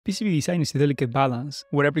PCB design is a delicate balance,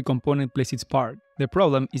 where every component plays its part. The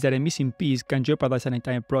problem is that a missing piece can jeopardize an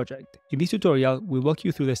entire project. In this tutorial, we'll walk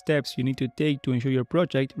you through the steps you need to take to ensure your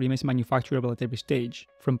project remains manufacturable at every stage,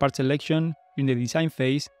 from part selection, in the design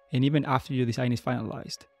phase, and even after your design is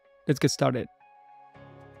finalized. Let's get started.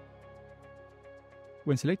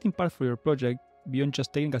 When selecting parts for your project, beyond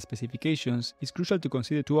just technical specifications, it's crucial to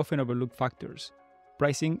consider two often overlooked factors: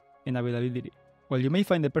 pricing and availability. While you may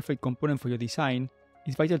find the perfect component for your design,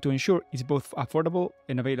 it's vital to ensure it's both affordable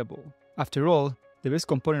and available. After all, the best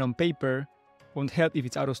component on paper won't help if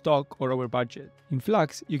it's out of stock or over budget. In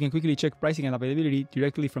Flux, you can quickly check pricing and availability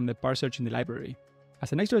directly from the part search in the library.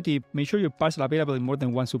 As an extra tip, make sure your parts are available in more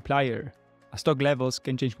than one supplier, as stock levels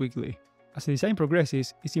can change quickly. As the design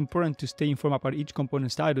progresses, it's important to stay informed about each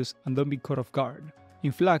component status and don't be caught off guard.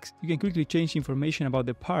 In Flux, you can quickly change information about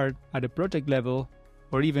the part at the project level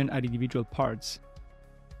or even at individual parts.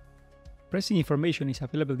 Pricing information is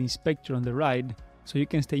available in the inspector on the right, so you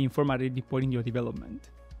can stay informed at any point in your development.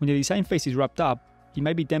 When the design phase is wrapped up, it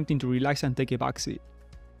might be tempting to relax and take a backseat.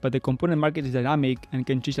 But the component market is dynamic and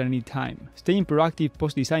can change at any time. Staying proactive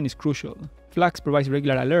post-design is crucial. Flux provides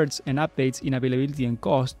regular alerts and updates in availability and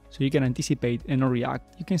cost, so you can anticipate and not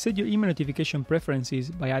react. You can set your email notification preferences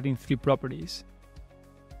by adding 3 properties.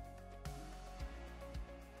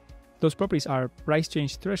 Those properties are price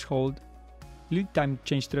change threshold, lead time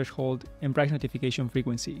change threshold, and price notification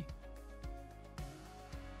frequency.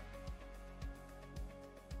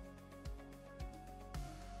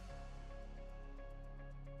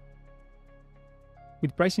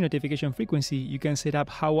 With pricing notification frequency, you can set up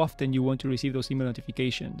how often you want to receive those email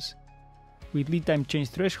notifications. With lead time change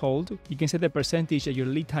threshold, you can set the percentage that your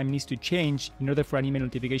lead time needs to change in order for an email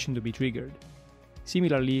notification to be triggered.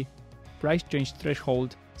 Similarly, price change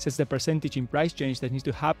threshold sets the percentage in price change that needs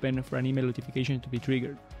to happen for an email notification to be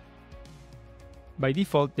triggered. By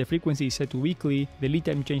default, the frequency is set to weekly, the lead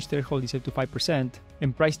time change threshold is set to 5%,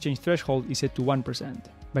 and price change threshold is set to 1%.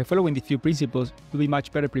 By following these few principles, you'll be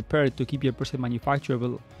much better prepared to keep your project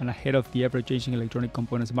manufacturable and ahead of the ever-changing electronic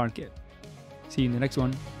components market. See you in the next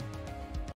one.